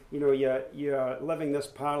 and you know you're living this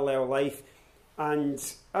parallel life. And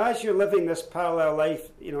as you're living this parallel life,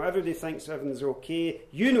 you know, everybody thinks everything's okay.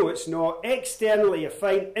 You know it's not. Externally, you're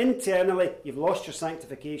fine. Internally, you've lost your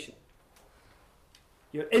sanctification.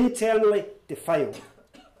 You're internally defiled.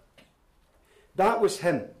 That was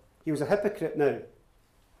him. He was a hypocrite now.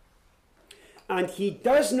 And he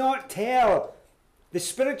does not tell the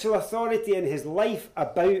spiritual authority in his life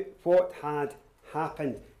about what had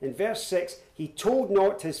happened. In verse 6, he told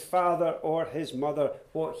not his father or his mother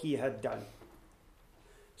what he had done.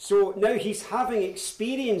 So now he's having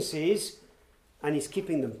experiences and he's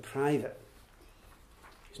keeping them private.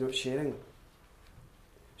 He's not sharing them.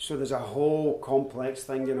 So there's a whole complex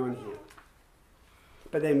thing going on here.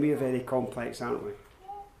 But then we're very complex, aren't we?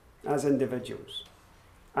 As individuals,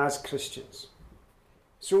 as Christians.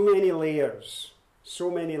 So many layers. So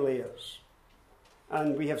many layers.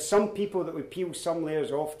 And we have some people that we peel some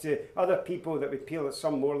layers off to, other people that we peel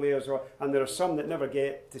some more layers off, and there are some that never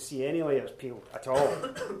get to see any layers peeled at all.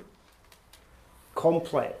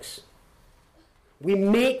 Complex. We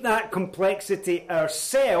make that complexity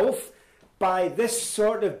ourselves by this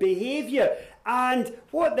sort of behaviour. And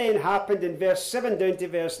what then happened in verse 7 down to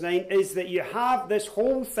verse 9 is that you have this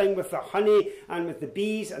whole thing with the honey and with the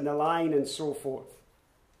bees and the lion and so forth.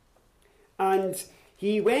 And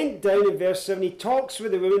he went down in verse 7, he talks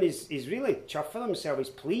with the woman, he's really chuffed with himself, he's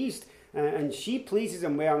pleased, and she pleases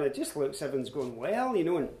him well, and it just looks, everything's going well, you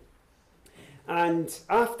know. And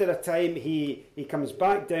after a time, he comes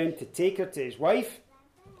back down to take her to his wife,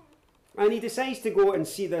 and he decides to go and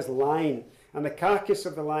see this lion, and the carcass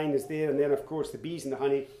of the lion is there, and then, of course, the bees and the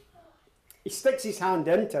honey. He sticks his hand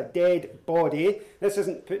into a dead body. This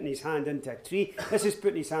isn't putting his hand into a tree, this is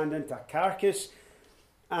putting his hand into a carcass.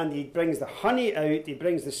 And he brings the honey out, he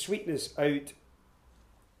brings the sweetness out.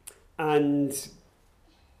 And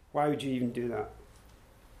why would you even do that?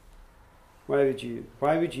 Why would you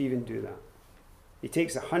even do that? He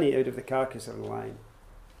takes the honey out of the carcass of the lion.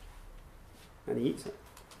 And he eats it.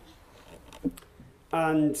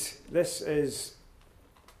 And this is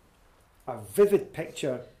a vivid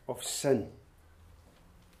picture of sin.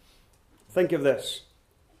 Think of this.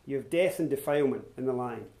 You have death and defilement in the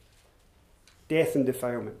lion. Death and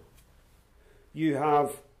defilement. You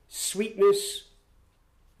have sweetness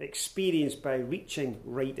experienced by reaching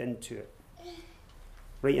right into it,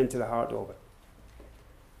 right into the heart of it.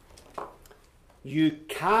 You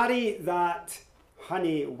carry that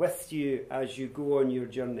honey with you as you go on your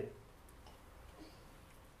journey.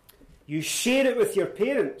 You share it with your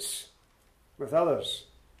parents, with others,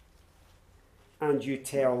 and you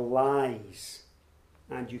tell lies,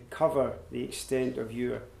 and you cover the extent of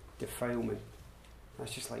your defilement.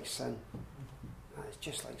 That's just like sin. That's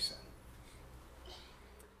just like sin.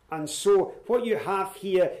 And so what you have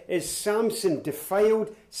here is Samson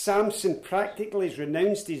defiled. Samson practically has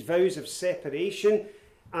renounced his vows of separation,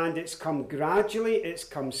 and it's come gradually, it's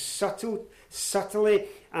come subtly,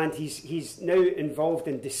 and he's now involved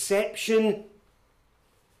in deception.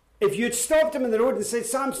 If you'd stopped him on the road and said,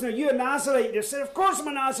 Samson, are you a Nazarite? He'd have said, of course I'm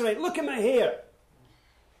a Nazarite, look at my hair.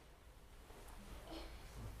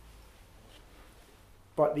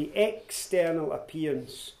 But the external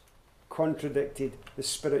appearance contradicted the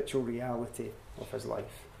spiritual reality of his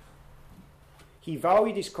life. He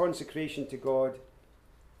valued his consecration to God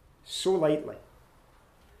so lightly.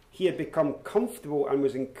 He had become comfortable and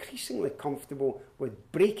was increasingly comfortable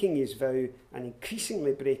with breaking his vow and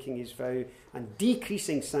increasingly breaking his vow, and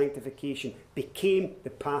decreasing sanctification became the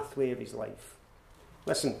pathway of his life.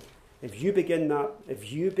 Listen, if you begin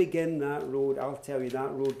that road, I'll tell you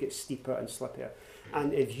that road gets steeper and slippier.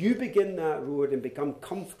 And if you begin that road and become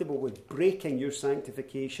comfortable with breaking your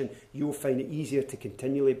sanctification, you'll find it easier to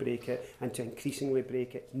continually break it and to increasingly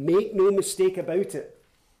break it. Make no mistake about it.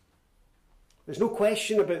 There's no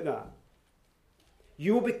question about that.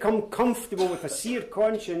 You'll become comfortable with a seared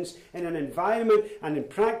conscience in an environment and in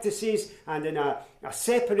practices and in a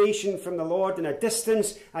separation from the Lord and a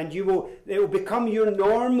distance, and it will become your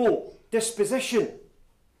normal disposition.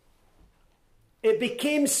 It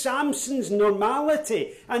became Samson's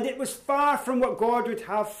normality, and it was far from what God would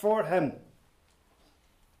have for him.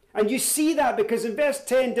 And you see that because in verse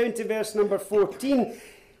 10 down to verse number 14,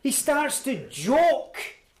 he starts to joke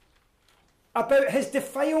about his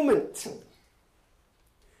defilement.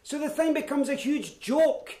 So the thing becomes a huge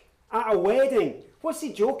joke at a wedding. What's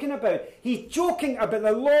he joking about? He's joking about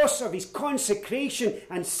the loss of his consecration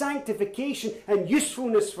and sanctification and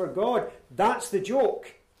usefulness for God. That's the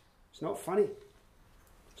joke. It's not funny.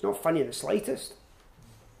 It's not funny in the slightest.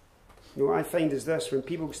 You know, what I find is this: when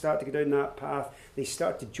people start to go down that path, they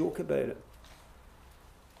start to joke about it.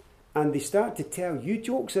 And they start to tell you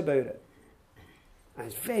jokes about it. And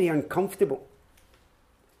it's very uncomfortable.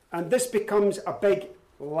 And this becomes a big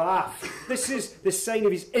laugh. This is the sign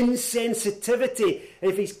of his insensitivity.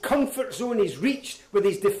 If his comfort zone is reached with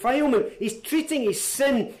his defilement, he's treating his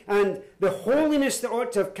sin and the holiness that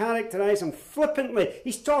ought to have characterized him flippantly.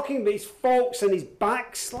 He's talking about his faults and his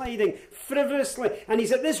backsliding frivolously. And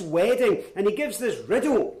he's at this wedding and he gives this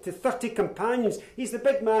riddle to 30 companions. He's the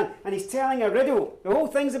big man and he's telling a riddle. The whole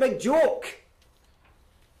thing's a big joke.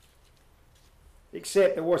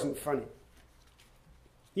 Except it wasn't funny.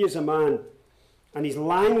 Here's a man, and his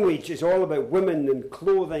language is all about women and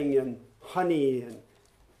clothing and honey and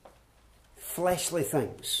fleshly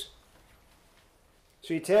things.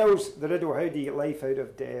 So he tells the riddle, how do you get life out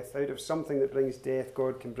of death? Out of something that brings death,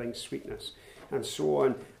 God can bring sweetness, and so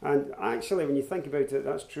on. And actually, when you think about it,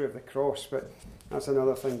 that's true of the cross, but that's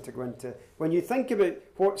another thing to go into. When you think about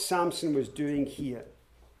what Samson was doing here,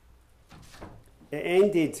 it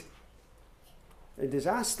ended in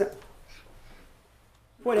disaster.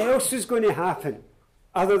 What else was going to happen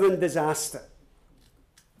other than disaster?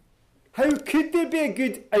 How could there be a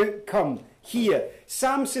good outcome here?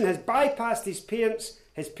 Samson has bypassed his parents'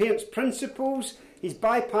 principles. He's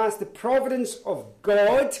bypassed the providence of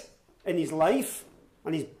God in his life,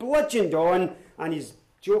 and he's bludgeoned on, and he's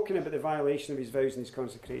joking about the violation of his vows and his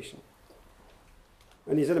consecration.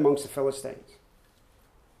 And he's in amongst the Philistines.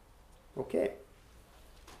 Okay.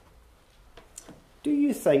 Do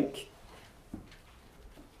you think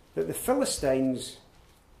that the Philistines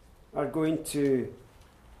are going to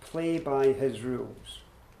play by his rules?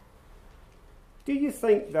 Do you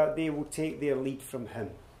think that they will take their lead from him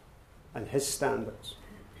and his standards?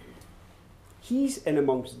 He's in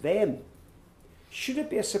amongst them. Should it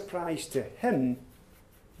be a surprise to him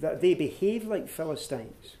that they behave like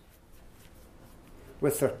Philistines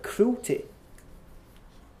with their cruelty?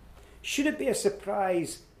 Should it be a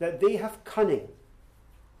surprise that they have cunning?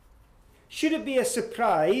 Should it be a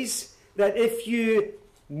surprise that if you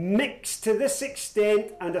mix to this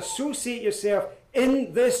extent and associate yourself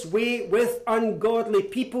in this way with ungodly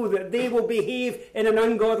people, that they will behave in an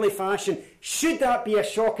ungodly fashion? Should that be a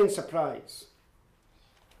shocking surprise?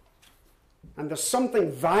 And there's something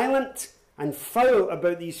violent and foul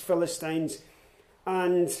about these Philistines,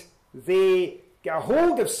 and they get a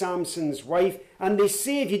hold of Samson's wife, and they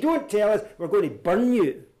say, if you don't tell us, we're going to burn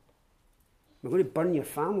you. We're going to burn your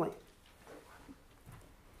family.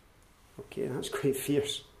 Okay, that's quite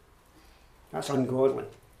fierce. That's ungodly.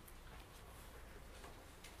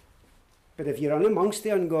 But if you're in amongst the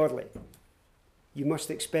ungodly, you must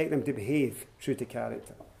expect them to behave true to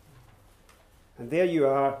character. And there you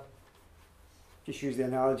are. Just use the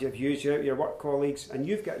analogy I've used. You're out with your work colleagues, and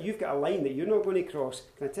you've got a line that you're not going to cross.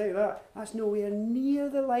 Can I tell you that? That's nowhere near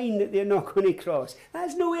the line that they're not going to cross.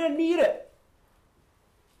 That's nowhere near it.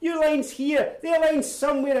 Your line's here. Their line's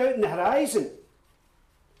somewhere out in the horizon.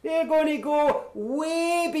 They're going to go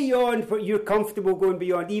way beyond what you're comfortable going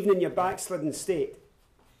beyond, even in your backslidden state.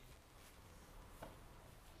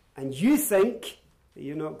 And you think that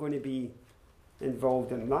you're not going to be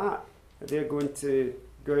involved in that they're going to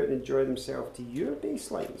go out and enjoy themselves to your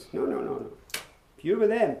baselines. No. If you're with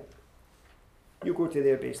them, you go to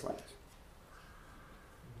their baselines.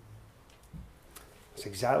 That's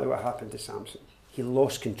exactly what happened to Samson. He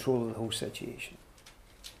lost control of the whole situation.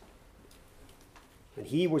 And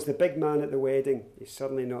he was the big man at the wedding. He's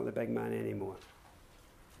suddenly not the big man anymore.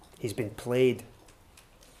 He's been played.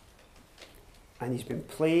 And he's been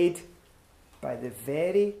played by the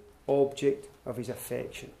very object of his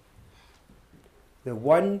affection. The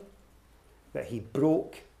one that he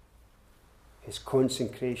broke his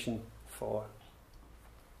consecration for.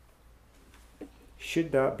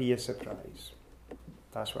 Should that be a surprise?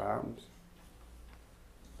 That's what happens.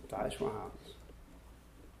 That is what happens.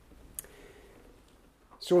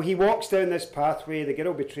 So he walks down this pathway, the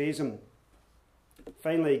girl betrays him.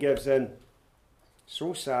 Finally he gives in.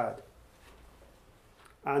 So sad.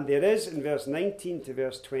 And there is, in verse 19 to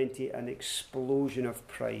verse 20, an explosion of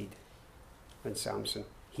pride in Samson.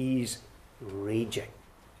 He's raging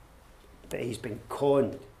that he's been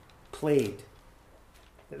conned, played,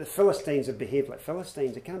 that the Philistines have behaved like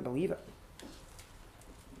Philistines. I can't believe it.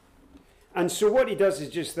 And so what he does is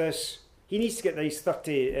just this. He needs to get these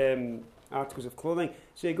 30 articles of clothing.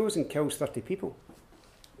 So he goes and kills 30 people.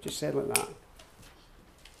 Just said like that.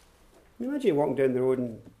 Imagine you're walking down the road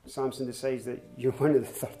and Samson decides that you're one of the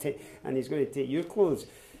 30 and he's going to take your clothes.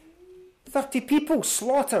 30 people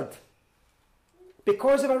slaughtered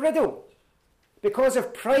because of a riddle, because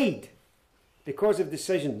of pride, because of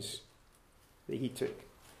decisions that he took.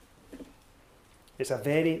 It's a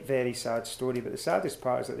very, very sad story, but the saddest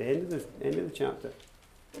part is at the end of the chapter.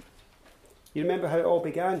 You remember how it all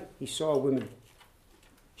began? He saw a woman.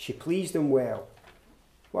 She pleased him well.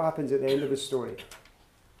 What happens at the end of the story?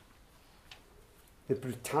 The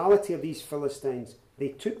brutality of these Philistines, they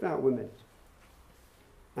took that woman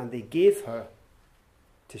and they gave her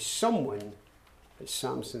to someone that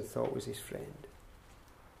Samson thought was his friend.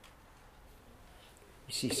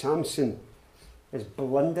 You see, Samson is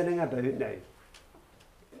blundering about now.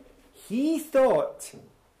 He thought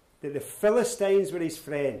that the Philistines were his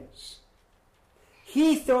friends.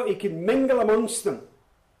 He thought he could mingle amongst them.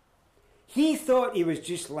 He thought he was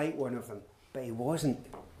just like one of them, but he wasn't.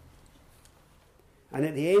 And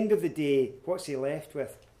at the end of the day, what's he left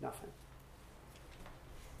with? Nothing.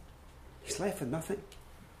 He's left with nothing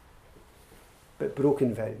but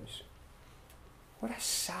broken vows. What a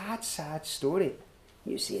sad, sad story.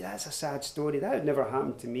 You say that's a sad story. That would never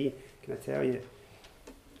happen to me, can I tell you?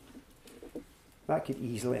 That could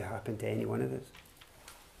easily happen to any one of us,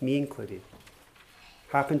 me included.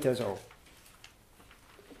 Happen to us all.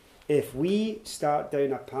 If we start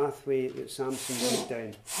down a pathway that Samson went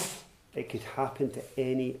down, it could happen to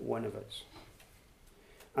any one of us.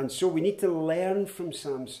 And so we need to learn from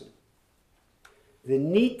Samson. The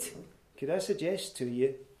need, could I suggest to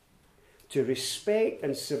you, to respect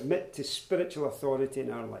and submit to spiritual authority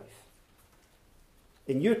in our life.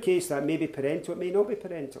 In your case, that may be parental, it may not be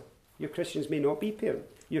parental. Your Christians may not be parents.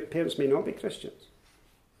 Your parents may not be Christians.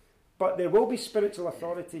 But there will be spiritual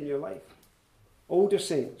authority in your life. Older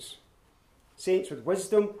saints. Saints with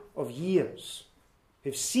wisdom of years.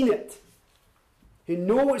 Who've seen it. Who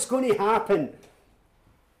know what's going to happen.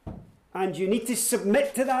 And you need to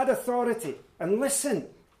submit to that authority. And listen.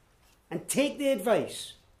 And take the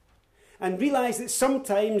advice. And realise that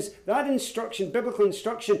sometimes that instruction, biblical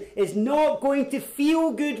instruction, is not going to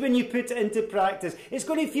feel good when you put it into practice. It's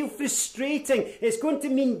going to feel frustrating. It's going to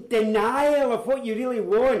mean denial of what you really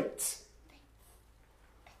want.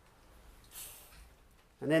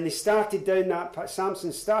 And then they started down that path.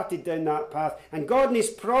 Samson started down that path. And God in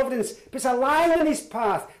his providence puts a line in his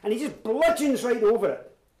path. And he just bludgeons right over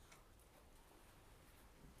it.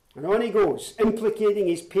 And on he goes, implicating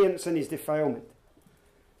his parents in his defilement.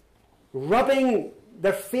 Rubbing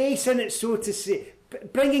their face in it, so to say,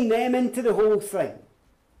 bringing them into the whole thing.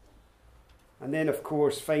 And then, of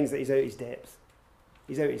course, finds that he's out his depth.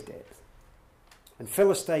 He's out his depth. And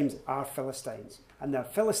Philistines are Philistines. And they're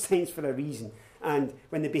Philistines for a reason. And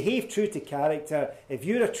when they behave true to character, if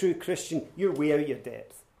you're a true Christian, you're way out your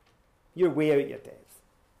depth. You're way out your depth.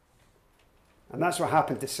 And that's what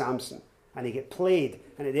happened to Samson. And he get played.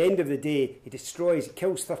 And at the end of the day, he destroys, he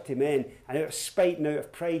kills 30 men. And out of spite and out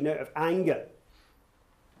of pride and out of anger.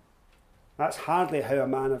 That's hardly how a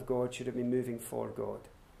man of God should have been moving for God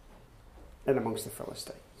in amongst the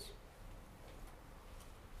Philistines.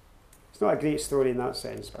 It's not a great story in that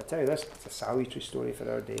sense, but I tell you this, it's a salutary story for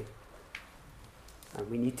our day. And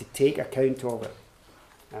we need to take account of it.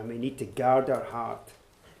 And we need to guard our heart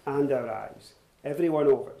and our eyes, every one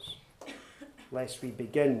of us, lest we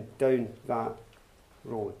begin down that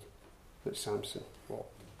road that Samson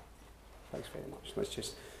walked. Thanks very much. Let's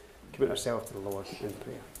just commit ourselves to the Lord in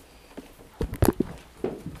prayer.